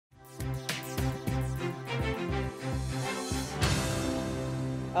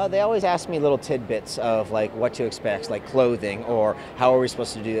They always ask me little tidbits of like what to expect, like clothing, or how are we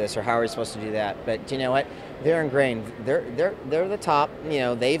supposed to do this, or how are we supposed to do that. But you know what? They're ingrained. They're the top. You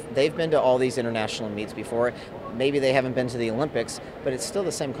know, they've been to all these international meets before. Maybe they haven't been to the Olympics, but it's still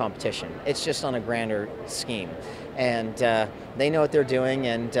the same competition. It's just on a grander scheme, and they know what they're doing.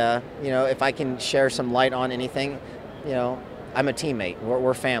 And you know, if I can share some light on anything, you know, I'm a teammate.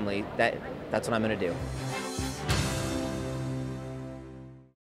 We're family. That's what I'm going to do.